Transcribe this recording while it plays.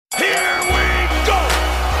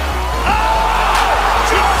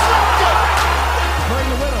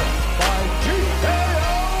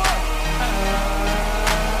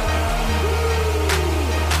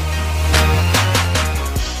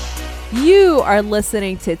You are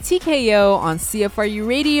listening to TKO on CFRU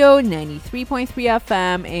Radio 93.3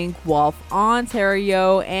 FM in Guelph,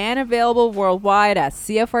 Ontario, and available worldwide at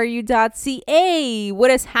CFRU.ca.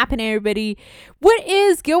 What is happening, everybody? What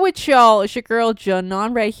is good with y'all? It's your girl,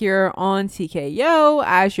 Janon, right here on TKO.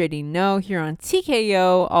 As you already know, here on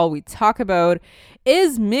TKO, all we talk about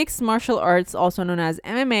is mixed martial arts, also known as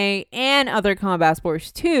MMA, and other combat sports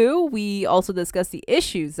too. We also discuss the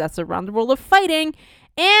issues that surround the world of fighting,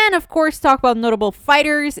 and of course talk about notable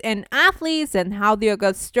fighters and athletes and how they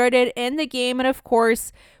got started in the game, and of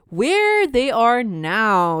course where they are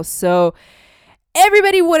now. So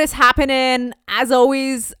everybody, what is happening? As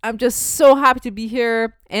always, I'm just so happy to be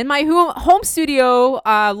here in my home studio,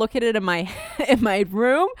 located in my in my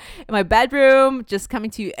room, in my bedroom, just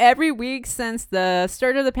coming to you every week since the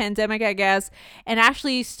start of the pandemic, I guess. And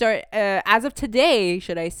actually start as of today,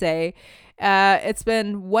 should I say. It's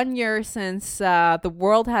been 1 year since the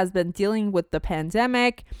world has been dealing with the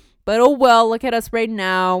pandemic. But oh well, look at us right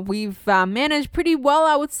now. We've managed pretty well,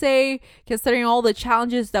 I would say, considering all the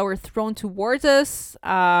challenges that were thrown towards us.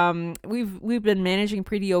 We've been managing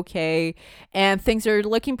pretty okay, and things are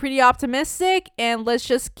looking pretty optimistic. And let's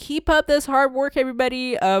just keep up this hard work,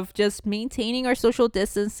 everybody, of just maintaining our social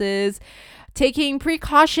distances, taking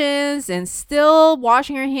precautions, and still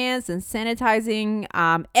washing our hands and sanitizing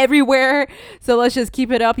everywhere. So let's just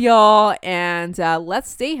keep it up, y'all, and let's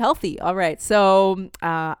stay healthy. All right. So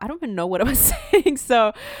I don't even know what I was saying.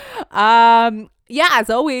 So yeah, as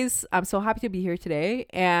always, I'm so happy to be here today.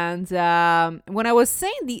 And when I was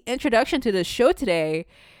saying the introduction to the show today,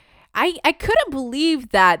 I couldn't believe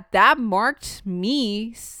that marked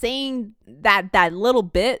me saying that little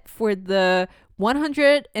bit for the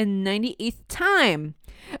 198th time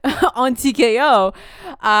on TKO.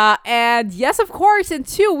 And yes, of course, in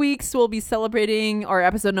 2 weeks, we'll be celebrating our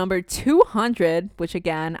episode number 200, which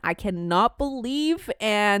again, I cannot believe.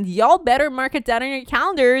 And y'all better mark it down on your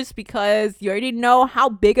calendars because you already know how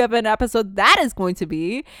big of an episode that is going to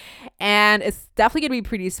be. And it's definitely going to be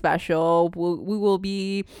pretty special. We will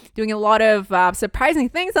be doing a lot of surprising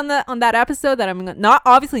things on that episode that I'm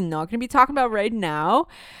obviously not going to be talking about right now.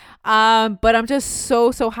 But I'm just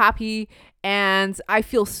so happy, and I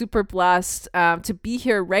feel super blessed to be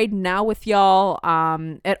here right now with y'all.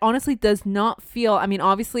 It honestly does not feel, I mean,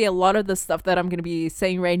 obviously a lot of the stuff that I'm going to be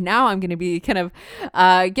saying right now, I'm going to be kind of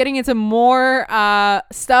getting into more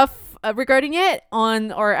stuff regarding it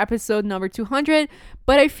on our episode number 200.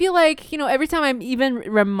 But I feel like, every time I'm even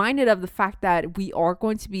reminded of the fact that we are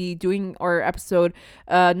going to be doing our episode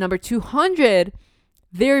number 200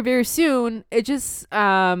 very, very soon, it just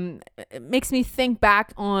it makes me think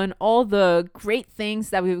back on all the great things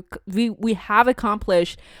that we have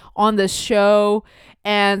accomplished on the show,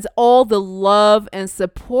 and all the love and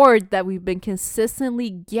support that we've been consistently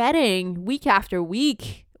getting week after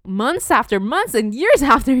week, months after months, and years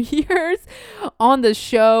after years on the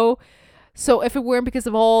show. So if it weren't because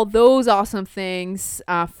of all those awesome things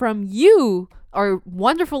from you, our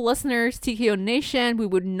wonderful listeners, TKO Nation, we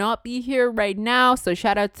would not be here right now. So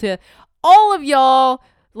shout out to all of y'all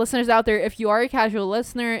listeners out there. If you are a casual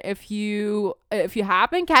listener, if you have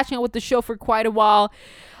been catching up with the show for quite a while,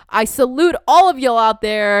 I salute all of y'all out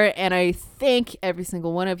there, and I thank every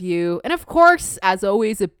single one of you. And of course, as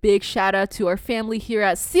always, a big shout out to our family here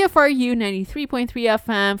at CFRU 93.3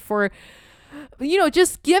 FM for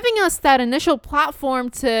just giving us that initial platform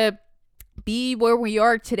to be where we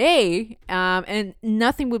are today, and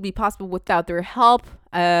nothing would be possible without their help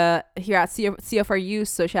here at CFRU.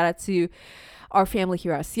 So shout out to our family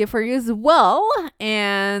here at CFRU as well.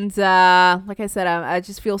 And like I said, I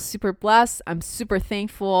just feel super blessed. I'm super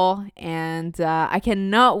thankful, and I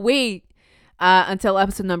cannot wait until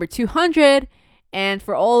episode number 200 and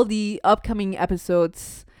for all the upcoming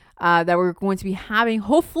episodes that we're going to be having,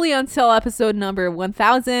 hopefully until episode number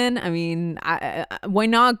 1000. I mean, why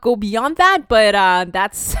not go beyond that? But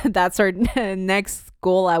that's our next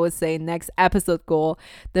goal, I would say, next episode goal,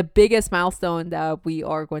 the biggest milestone that we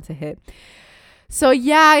are going to hit. So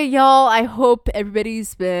yeah, y'all, I hope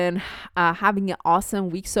everybody's been having an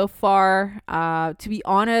awesome week so far. To be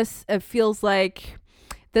honest, it feels like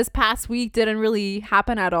this past week didn't really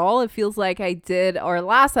happen at all. It feels like I did our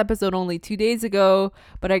last episode only 2 days ago,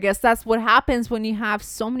 but I guess that's what happens when you have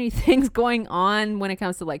so many things going on when it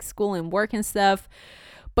comes to like school and work and stuff.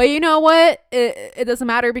 But you know what? It doesn't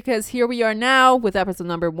matter, because here we are now with episode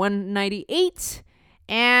number 198,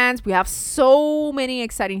 and we have so many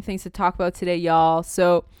exciting things to talk about today, y'all.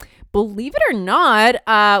 So believe it or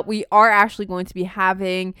not, we are actually going to be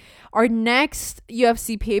having our next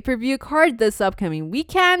UFC pay-per-view card this upcoming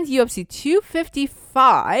weekend, UFC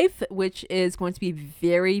 255, which is going to be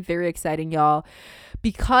very, very exciting, y'all,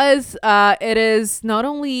 because it is not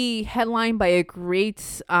only headlined by a great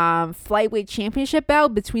flyweight championship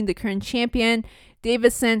bout between the current champion,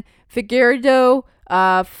 Deiveson Figueiredo,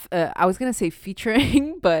 I was gonna say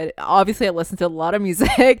featuring, but obviously I listen to a lot of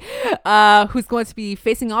music. Who's going to be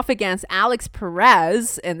facing off against Alex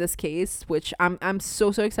Perez in this case, which I'm so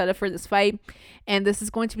excited for this fight. And this is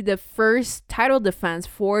going to be the first title defense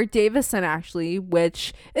for Deiveson, actually,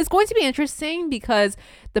 which is going to be interesting because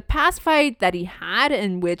the past fight that he had,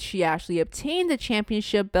 in which he actually obtained the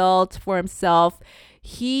championship belt for himself,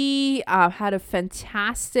 he had a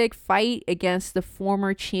fantastic fight against the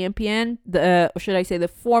former champion, the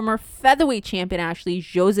former featherweight champion, actually,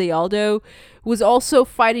 Jose Aldo, who was also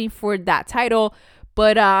fighting for that title.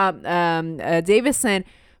 But Deiveson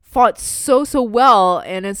fought so well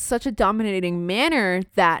and in such a dominating manner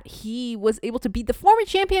that he was able to beat the former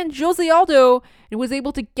champion, Jose Aldo, and was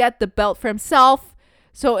able to get the belt for himself.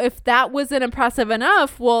 So if that wasn't impressive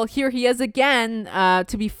enough, well, here he is again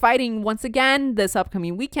to be fighting once again this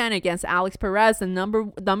upcoming weekend against Alex Perez, the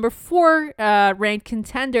number 4 ranked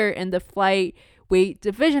contender in the flyweight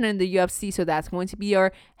division in the UFC. So that's going to be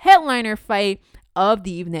our headliner fight of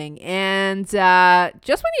the evening. And just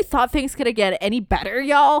when you thought things could get any better,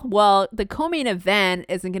 y'all, well, the co-main event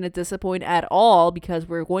isn't going to disappoint at all, because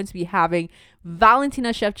we're going to be having Valentina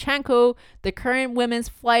Shevchenko, the current women's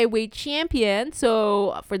flyweight champion.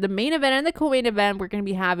 So for the main event and the co-main event, we're going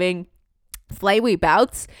to be having flyweight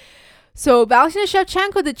bouts. So Valentina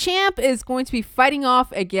Shevchenko, the champ, is going to be fighting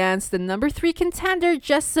off against the number 3 contender,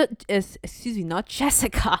 Jennifer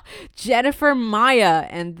Maia.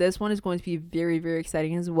 And this one is going to be very, very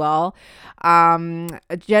exciting as well.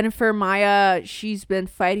 Jennifer Maia, she's been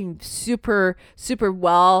fighting super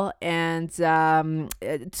well and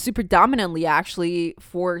super dominantly, actually,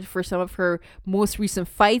 for some of her most recent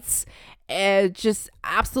fights. Just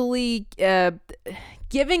absolutely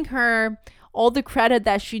giving her all the credit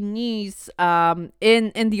that she needs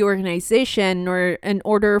in the organization, or in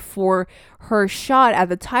order for her shot at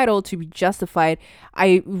the title to be justified.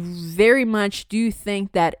 I very much do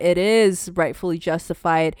think that it is rightfully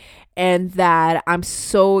justified, and that I'm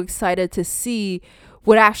so excited to see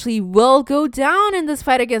what actually will go down in this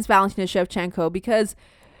fight against Valentina Shevchenko, because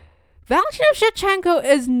Valentina Shevchenko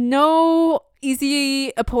is no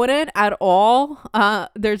easy opponent at all.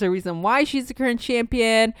 There's a reason why she's the current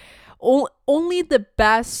champion. Only the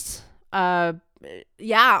best,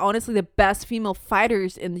 honestly, the best female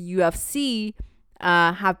fighters in the UFC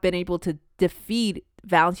have been able to defeat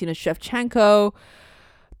Valentina Shevchenko.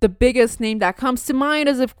 The biggest name that comes to mind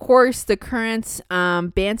is, of course, the current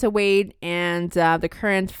bantamweight and the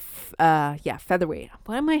current featherweight.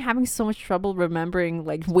 Why am I having so much trouble remembering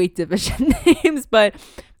like weight division names? But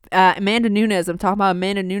Amanda Nunes. I'm talking about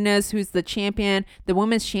Amanda Nunes, who's the champion, the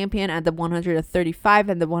women's champion at the 135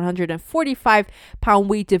 and the 145 pound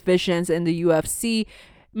weight divisions in the UFC.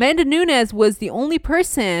 Amanda Nunes was the only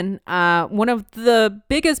person, one of the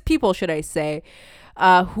biggest people, should I say,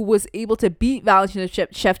 who was able to beat Valentina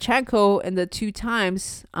Shevchenko in the 2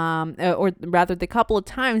 times, or rather the couple of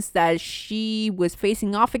times that she was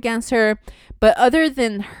facing off against her. But other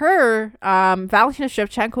than her, Valentina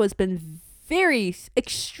Shevchenko has been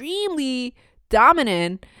extremely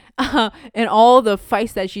dominant in all the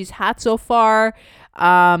fights that she's had so far,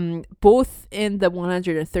 both in the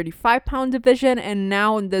 135 pound division and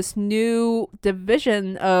now in this new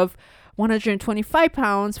division of 125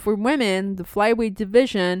 pounds for women, the flyweight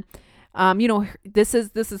division. This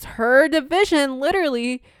is her division,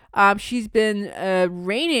 literally. She's been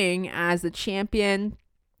reigning as the champion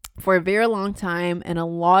for a very long time, and a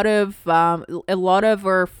lot of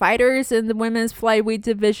our fighters in the women's flyweight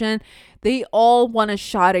division, they all want a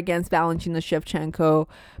shot against Valentina Shevchenko,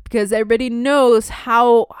 because everybody knows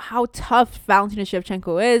how tough Valentina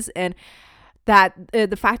Shevchenko is, and that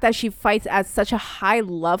the fact that she fights at such a high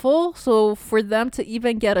level. So for them to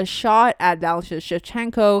even get a shot at Valentina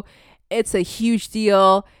Shevchenko, it's a huge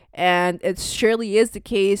deal, and it surely is the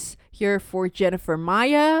case here for Jennifer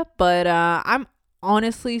Maia. But I'm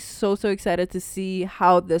honestly so excited to see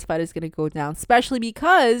how this fight is going to go down, especially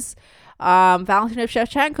because Valentina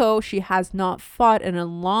Shevchenko, she has not fought in a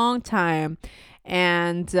long time,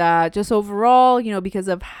 and just overall, because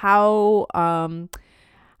of how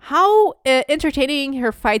entertaining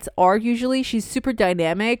her fights are. Usually she's super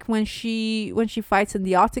dynamic when she fights in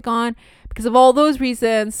the octagon, because of all those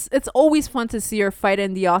reasons, it's always fun to see her fight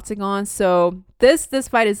in the octagon. So this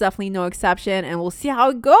fight is definitely no exception, and we'll see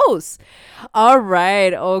how it goes. All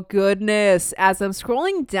right. Oh goodness. As I'm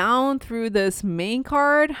scrolling down through this main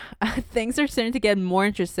card, things are starting to get more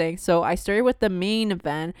interesting. So I started with the main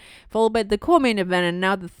event, followed by the co-main event, and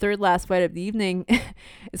now the third last fight of the evening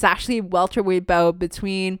is actually a welterweight bout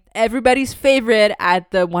between everybody's favorite at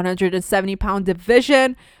the 170-pound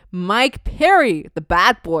division, Mike Perry, the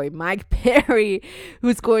bad boy, Mike Perry,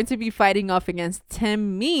 who's going to be fighting off against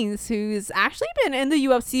Tim Means, who's actually been in the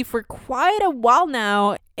UFC for quite a while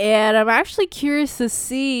now. And I'm actually curious to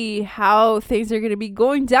see how things are going to be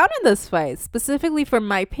going down in this fight, specifically for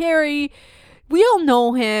Mike Perry. We all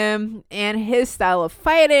know him and his style of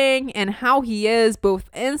fighting and how he is both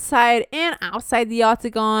inside and outside the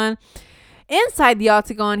octagon. Inside the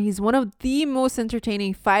octagon, he's one of the most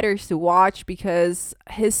entertaining fighters to watch because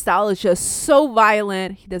his style is just so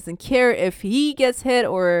violent. He doesn't care if he gets hit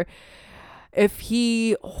or if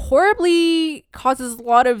he horribly causes a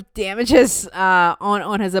lot of damages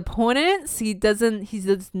on his opponents. He does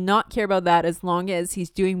not care about that as long as he's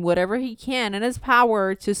doing whatever he can in his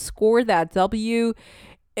power to score that W.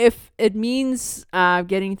 If it means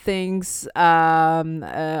getting things all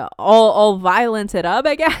violented up,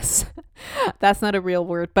 I guess. That's not a real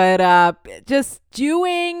word, but just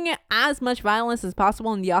doing as much violence as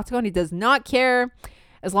possible in the octagon. He does not care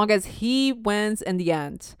as long as he wins in the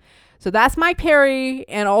end. So that's Mike Perry.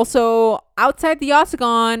 And also outside the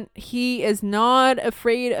octagon, he is not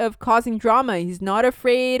afraid of causing drama. He's not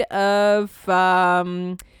afraid of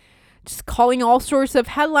just calling all sorts of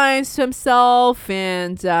headlines to himself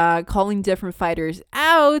and calling different fighters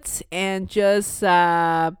out and just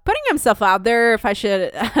putting himself out there, if I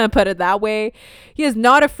should put it that way. He is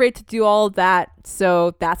not afraid to do all of that.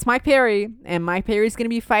 So that's Mike Perry. And Mike Perry is going to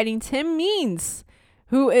be fighting Tim Means,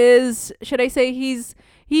 who is, should I say,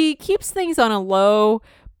 he keeps things on a low.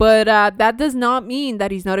 But that does not mean that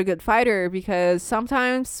he's not a good fighter, because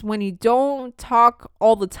sometimes when you don't talk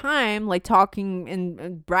all the time, like talking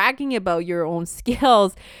and bragging about your own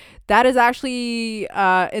skills, that is actually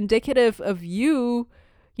indicative of you.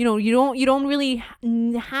 You know, you don't really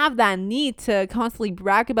have that need to constantly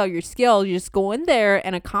brag about your skill. You just go in there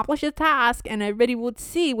and accomplish a task, and everybody would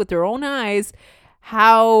see with their own eyes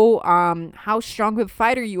how strong of a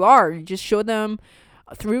fighter you are. You just show them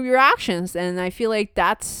through your actions, and I feel like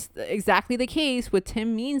that's exactly the case with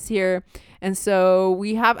Tim Means here. And so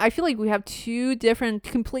I feel like we have two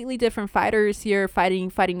completely different fighters here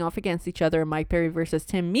fighting off against each other, Mike Perry versus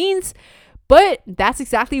Tim Means. But that's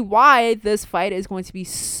exactly why this fight is going to be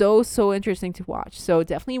so interesting to watch. So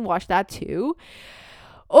definitely watch that too.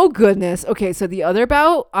 Oh goodness. Okay, so the other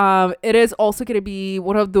bout, it is also going to be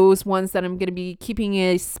one of those ones that I'm going to be keeping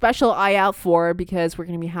a special eye out for, because we're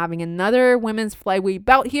going to be having another women's flyweight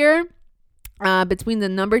bout here between the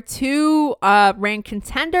number 2 ranked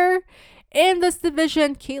contender in this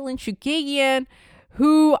division, Katlyn Chookagian,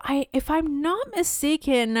 who if I'm not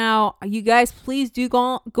mistaken, now you guys please do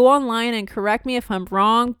go online and correct me if I'm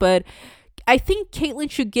wrong, but I think Katlyn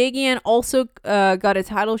Chookagian also got a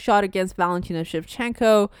title shot against Valentina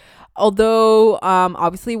Shevchenko, although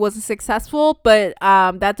obviously it wasn't successful. But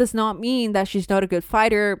that does not mean that she's not a good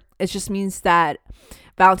fighter. It just means that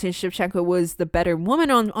Valentina Shevchenko was the better woman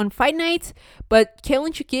on fight night. But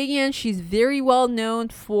Katlyn Chookagian, she's very well known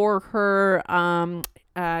for her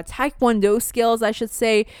taekwondo skills, I should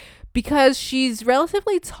say, because she's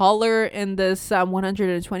relatively taller in this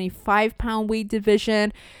 125-pound weight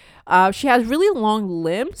division. She has really long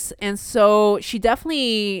limbs, and so she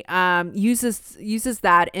definitely uses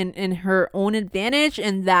that in her own advantage,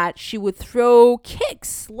 and that she would throw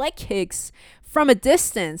leg kicks from a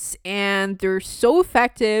distance, and they're so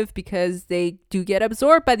effective because they do get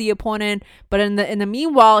absorbed by the opponent. But in the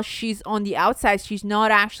meanwhile, she's on the outside. She's not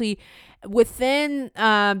actually within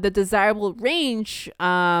the desirable range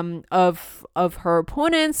of her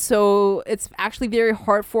opponents, so it's actually very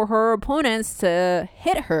hard for her opponents to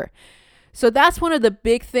hit her. So that's one of the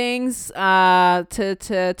big things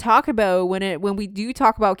to talk about when we do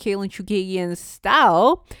talk about Katlyn Chookagian's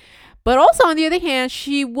style. But also, on the other hand,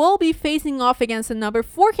 she will be facing off against the number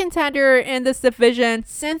 4 contender in this division,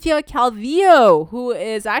 Cynthia Calvillo, who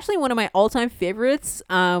is actually one of my all-time favorites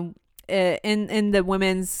in the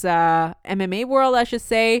women's MMA world, I should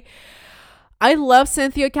say. I love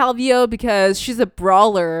Cynthia Calvillo because she's a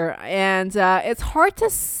brawler, and it's hard to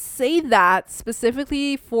say that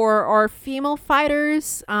specifically for our female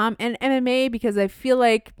fighters in MMA, because I feel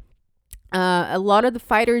like A lot of the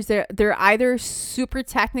fighters, they're either super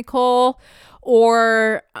technical,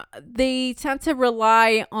 or they tend to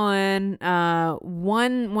rely on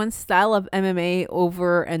one style of MMA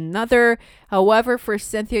over another. However, for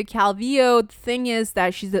Cynthia Calvillo, the thing is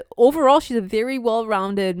that she's a very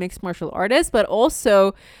well-rounded mixed martial artist, but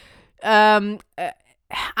also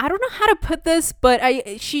I don't know how to put this, but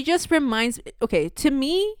she just reminds, okay, to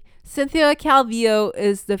me, Cynthia Calvillo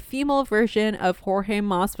is the female version of Jorge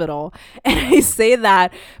Masvidal. And I say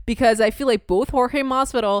that because I feel like both Jorge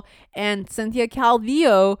Masvidal and Cynthia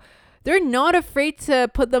Calvillo, they're not afraid to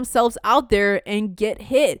put themselves out there and get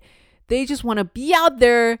hit. They just want to be out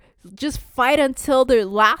there, just fight until their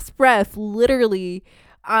last breath, literally.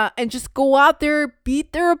 And just go out there,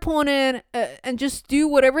 beat their opponent, and just do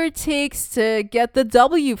whatever it takes to get the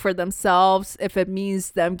W for themselves. If it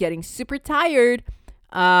means them getting super tired,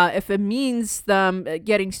 if it means them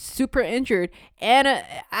getting super injured, and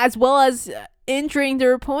as well as injuring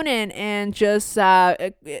their opponent and just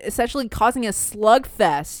essentially causing a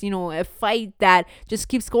slugfest, a fight that just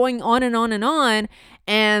keeps going on and on and on,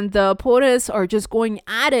 and the opponents are just going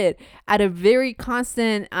at it at a very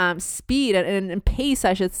constant speed and pace,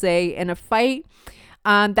 I should say, in a fight.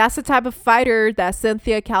 That's the type of fighter that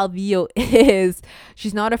Cynthia Calvillo is.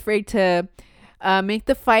 She's not afraid to make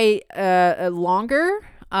the fight longer.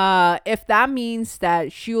 If that means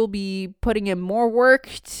that she will be putting in more work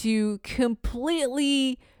to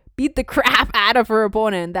completely beat the crap out of her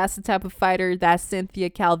opponent. That's the type of fighter that Cynthia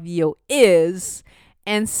Calvillo is.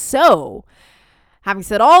 And so, having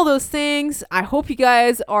said all those things, I hope you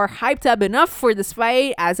guys are hyped up enough for this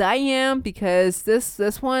fight as I am, because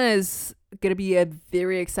this one is gonna be a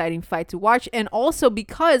very exciting fight to watch. And also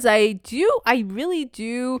because I really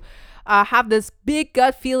do have this big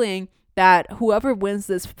gut feeling that whoever wins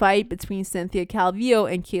this fight between Cynthia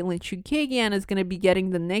Calvillo and Katlyn Chookagian is going to be getting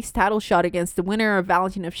the next title shot against the winner of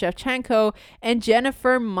Valentina Shevchenko and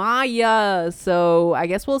Jennifer Maia. So I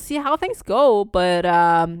guess we'll see how things go, but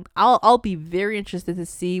I'll be very interested to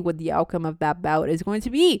see what the outcome of that bout is going to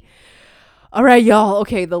be. All right, y'all.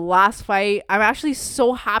 Okay, the last fight. I'm actually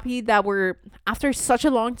so happy that after such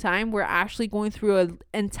a long time, we're actually going through an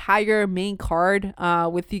entire main card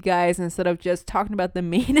with you guys instead of just talking about the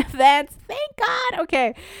main events. Thank God.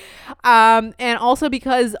 Okay. And also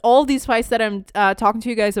because all these fights that I'm talking to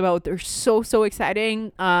you guys about, they're so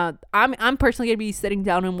exciting. I'm personally gonna be sitting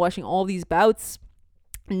down and watching all these bouts.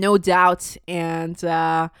 No doubt. And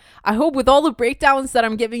I hope with all the breakdowns that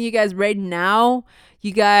I'm giving you guys right now,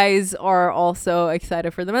 you guys are also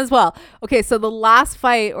excited for them as well. Okay, so the last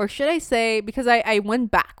fight, or should I say, because I went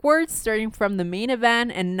backwards starting from the main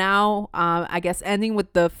event and now I guess ending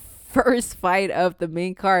with the first fight of the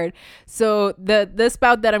main card. So this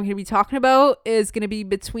bout that I'm going to be talking about is going to be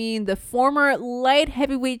between the former light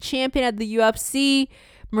heavyweight champion at the UFC,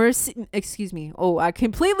 I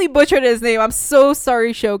completely butchered his name. I'm so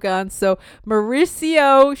sorry, Shogun. So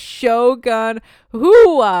Mauricio Shogun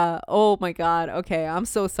Rua. Oh my God. Okay, I'm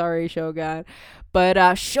so sorry, Shogun.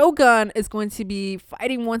 But Shogun is going to be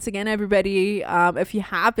fighting once again, everybody. If you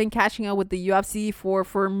have been catching up with the UFC for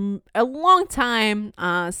a long time,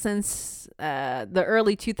 since the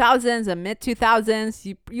early 2000s and mid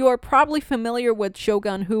 2000s, you are probably familiar with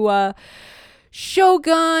Shogun Rua.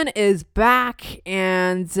 Shogun is back,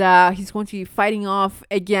 and he's going to be fighting off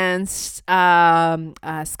against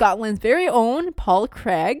Scotland's very own Paul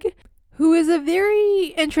Craig, who is a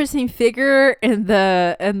very interesting figure in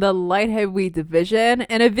the light heavyweight division,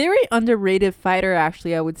 and a very underrated fighter,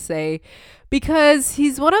 actually, I would say, because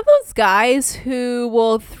he's one of those guys who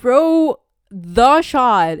will throw the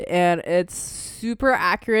shot, and it's super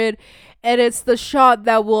accurate. And it's the shot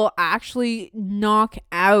that will actually knock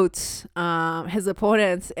out his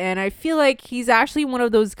opponents. And I feel like he's actually one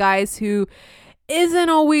of those guys who isn't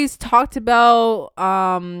always talked about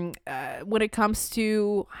when it comes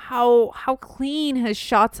to how clean his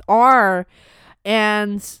shots are.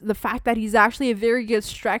 And the fact that he's actually a very good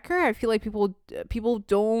striker. I feel like people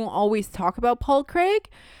don't always talk about Paul Craig.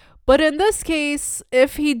 But in this case,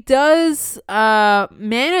 if he does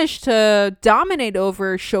manage to dominate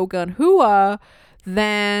over Shogun Rua,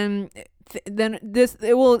 then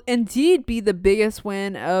it will indeed be the biggest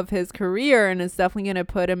win of his career, and it's definitely going to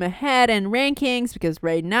put him ahead in rankings, because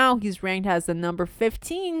right now he's ranked as the number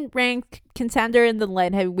 15 ranked contender in the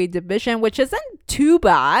light heavyweight division, which isn't too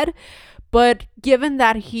bad. But given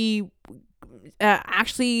that he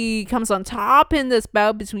actually comes on top in this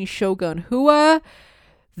bout between Shogun Rua,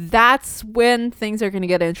 that's when things are going to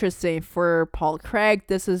get interesting for Paul Craig.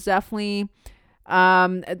 This is definitely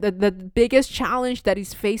The biggest challenge that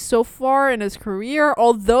he's faced so far in his career.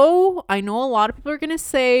 Although I know a lot of people are gonna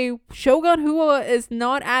say Shogun Rua is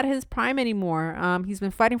not at his prime anymore. He's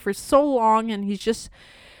been fighting for so long, and he's just,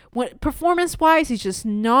 performance wise, he's just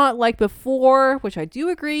not like before, which I do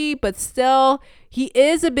agree. But still, he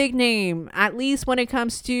is a big name, at least when it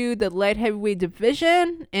comes to the light heavyweight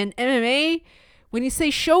division in MMA. When you say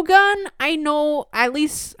Shogun, I know, at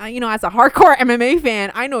least, as a hardcore MMA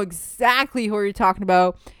fan, I know exactly who you're talking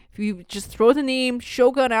about. If you just throw the name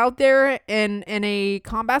Shogun out there in a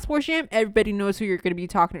combat sports gym, everybody knows who you're going to be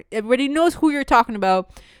talking to. Everybody knows who you're talking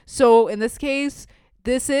about. So in this case,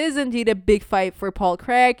 this is indeed a big fight for Paul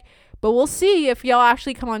Craig. But we'll see if y'all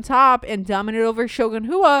actually come on top and dominate over Shogun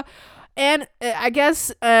Rua. And I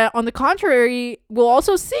guess on the contrary, we'll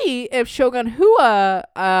also see if Shogun Rua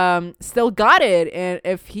still got it, and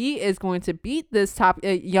if he is going to beat this top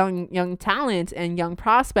young talent and young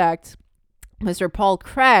prospect, Mr. Paul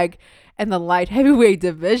Craig, in the light heavyweight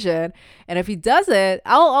division. And if he does it,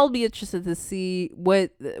 I'll be interested to see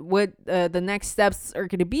what the next steps are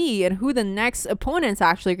going to be, and who the next opponents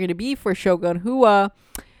actually are going to be for Shogun Rua.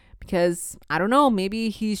 Because, I don't know, maybe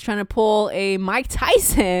he's trying to pull a Mike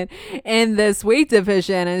Tyson in this weight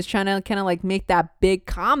division, and is trying to kind of like make that big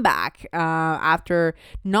comeback after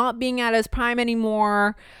not being at his prime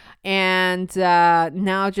anymore, and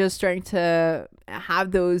now just starting to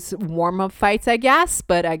have those warm-up fights, I guess.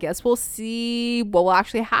 But I guess we'll see what will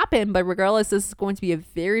actually happen. But regardless, this is going to be a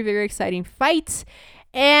very, very exciting fight.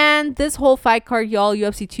 And this whole fight card, y'all,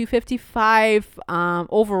 UFC 255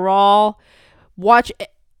 overall, watch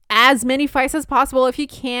as many fights as possible if you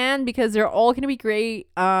can, because they're all going to be great.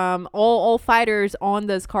 All fighters on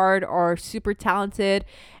this card are super talented,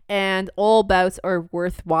 and all bouts are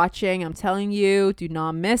worth watching. I'm telling you, do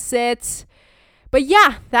not miss it. But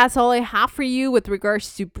yeah, that's all I have for you with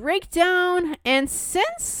regards to breakdown. And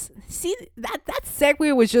since, see, that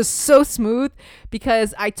segue was just so smooth,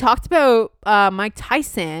 because I talked about Mike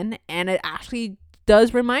Tyson, and it actually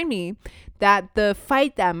does remind me that the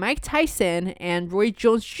fight that Mike Tyson and Roy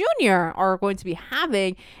Jones Jr. are going to be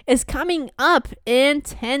having is coming up in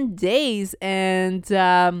 10 days. And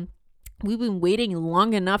we've been waiting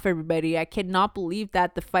long enough, everybody. I cannot believe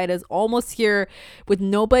that the fight is almost here, with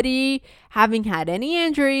nobody having had any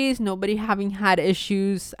injuries, nobody having had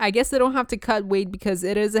issues. I guess they don't have to cut weight because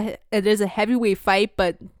it is a heavyweight fight,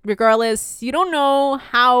 but regardless, you don't know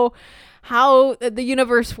how the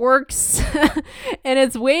universe works in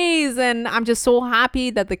its ways. And I'm just so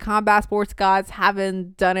happy that the combat sports gods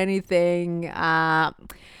haven't done anything bad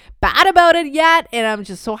about it yet. And I'm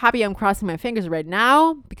just so happy. I'm crossing my fingers right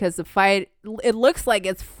now, because the fight, it looks like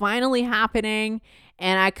it's finally happening,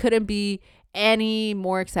 and I couldn't be any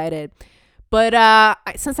more excited. But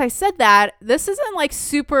since I said that, this isn't like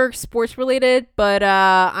super sports related, but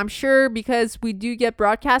I'm sure, because we do get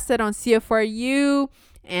broadcasted on CFRU,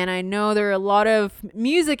 and I know there are a lot of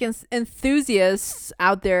music enthusiasts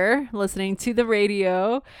out there listening to the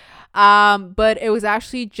radio. But it was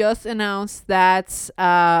actually just announced that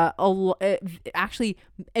actually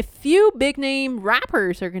a few big name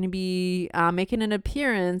rappers are going to be making an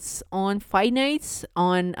appearance on fight nights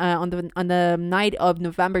on the night of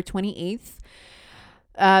November 28th.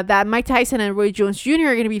 That Mike Tyson and Roy Jones Jr.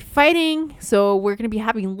 are going to be fighting. So we're going to be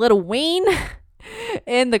having Lil Wayne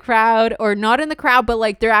in the crowd, or not in the crowd, but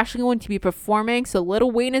like they're actually going to be performing. So Lil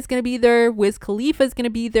Wayne is going to be there, Wiz Khalifa is going to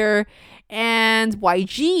be there, and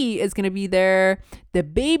YG is going to be there, the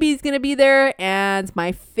Baby is going to be there, and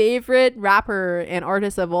my favorite rapper and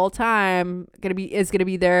artist of all time is going to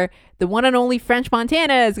be there. The one and only French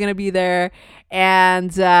Montana is going to be there. And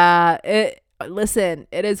listen,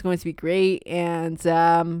 it is going to be great.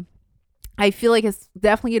 And I feel like it's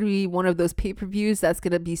definitely going to be one of those pay-per-views that's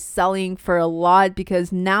going to be selling for a lot,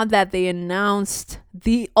 because now that they announced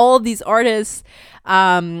all of these artists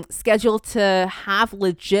scheduled to have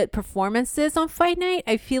legit performances on Fight Night,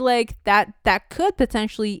 I feel like that could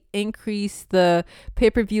potentially increase the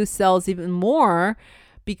pay-per-view sales even more,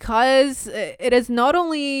 because it is not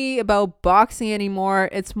only about boxing anymore,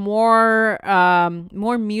 it's more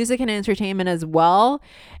music and entertainment as well.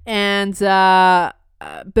 And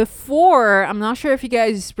before, I'm not sure if you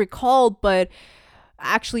guys recall, but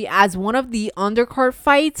actually, as one of the undercard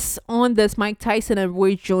fights on this Mike Tyson and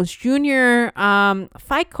Roy Jones Jr.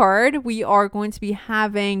 Fight card, we are going to be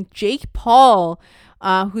having Jake Paul,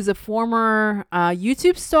 who's a former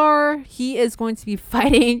YouTube star. He is going to be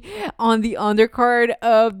fighting on the undercard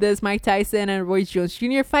of this Mike Tyson and Roy Jones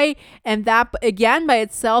Jr. fight. And that, again, by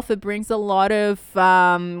itself, it brings a lot of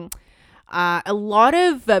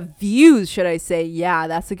views, should I say. Yeah,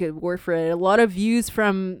 that's a good word for it. A lot of views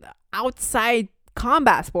from outside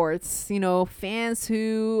combat sports, fans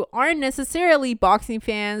who aren't necessarily boxing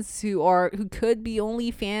fans, who could be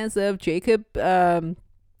only fans of Jacob Paul.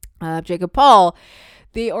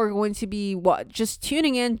 They are going to be just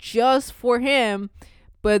tuning in just for him,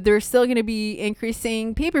 but they're still going to be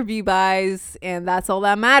increasing pay-per-view buys, and that's all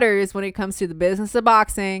that matters when it comes to the business of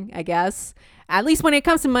boxing, I guess, at least when it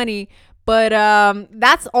comes to money. But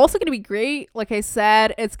that's also going to be great. Like I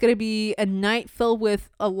said, it's going to be a night filled with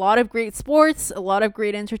a lot of great sports, a lot of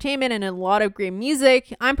great entertainment, and a lot of great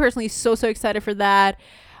music. I'm personally so excited for that.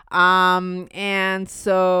 And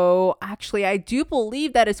so actually I do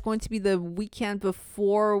believe that it's going to be the weekend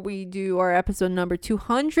before we do our episode number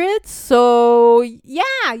 200. So yeah,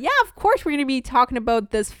 of course we're going to be talking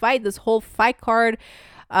about this whole fight card,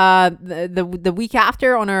 the week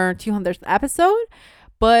after on our 200th episode.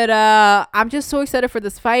 But I'm just so excited for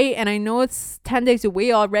this fight, and I know it's 10 days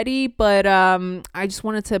away already, but I just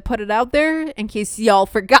wanted to put it out there in case y'all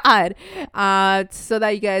forgot, so that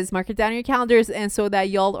you guys mark it down in your calendars, and so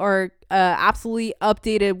that y'all are absolutely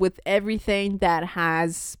updated with everything that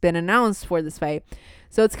has been announced for this fight.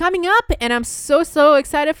 So it's coming up, and I'm so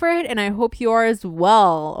excited for it, and I hope you are as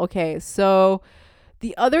well. Okay, so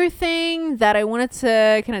the other thing that I wanted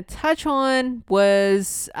to kind of touch on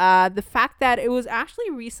was the fact that it was actually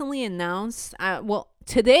recently announced.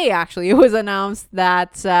 Today actually it was announced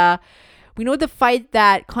that we know the fight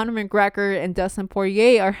that Conor McGregor and Dustin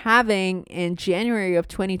Poirier are having in January of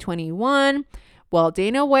 2021. Well,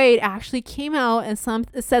 Dana White actually came out and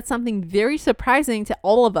said something very surprising to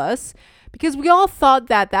all of us, because we all thought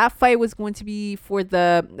that fight was going to be for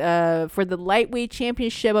the lightweight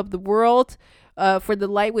championship of the world. For the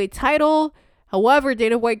lightweight title. However,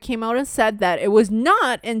 Dana White came out and said that it was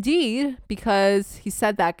not indeed, because he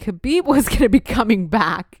said that Khabib was going to be coming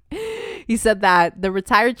back. He said that the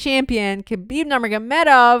retired champion, Khabib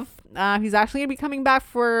Nurmagomedov, he's actually going to be coming back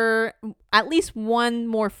for at least one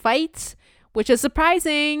more fight, which is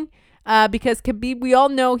surprising, because Khabib, we all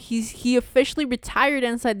know he officially retired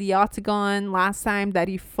inside the octagon last time that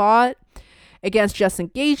he fought against Justin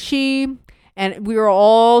Gaethje. And we were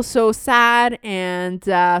all so sad and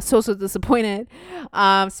so disappointed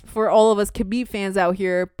for all of us Khabib fans out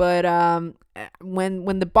here. But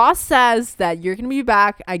when the boss says that you're going to be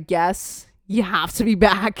back, I guess you have to be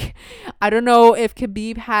back. I don't know if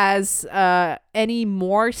Khabib has any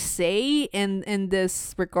more say in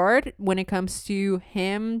this regard when it comes to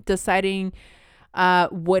him deciding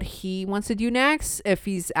what he wants to do next, if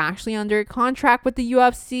he's actually under contract with the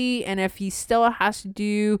UFC, and if he still has to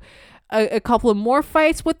do a couple of more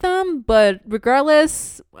fights with them. But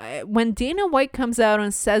regardless, when Dana White comes out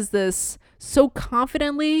and says this so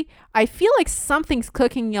confidently, I feel like something's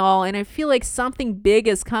cooking, y'all, and I feel like something big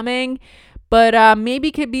is coming. But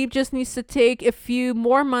maybe Khabib just needs to take a few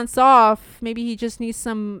more months off. Maybe he just needs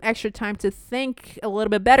some extra time to think a little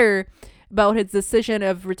bit better about his decision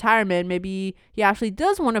of retirement. Maybe he actually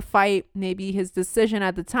does want to fight. Maybe his decision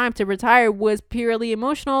at the time to retire was purely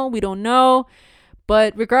emotional. We don't know.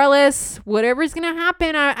 But regardless, whatever's going to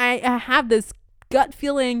happen, I have this gut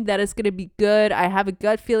feeling that it's going to be good. I have a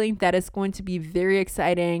gut feeling that it's going to be very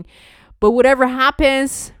exciting. But whatever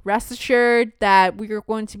happens, rest assured that we are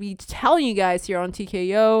going to be telling you guys here on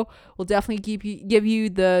TKO. We'll definitely give you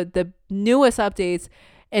the newest updates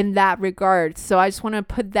in that regard. So I just want to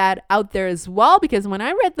put that out there as well, because when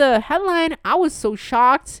I read the headline, I was so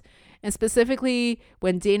shocked. And specifically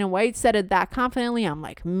when Dana White said it that confidently, I'm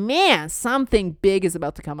like, man, something big is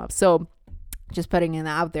about to come up. So just putting it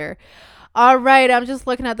out there. All right, I'm just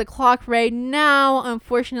looking at the clock right now.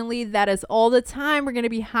 Unfortunately, that is all the time we're going to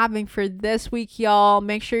be having for this week, y'all.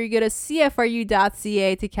 Make sure you go to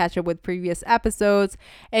cfru.ca to catch up with previous episodes.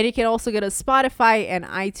 And you can also go to Spotify and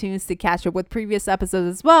iTunes to catch up with previous episodes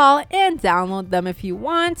as well, and download them if you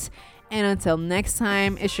want. And until next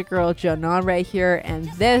time, it's your girl Janon right here,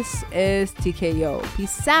 and this is TKO.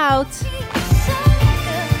 Peace out.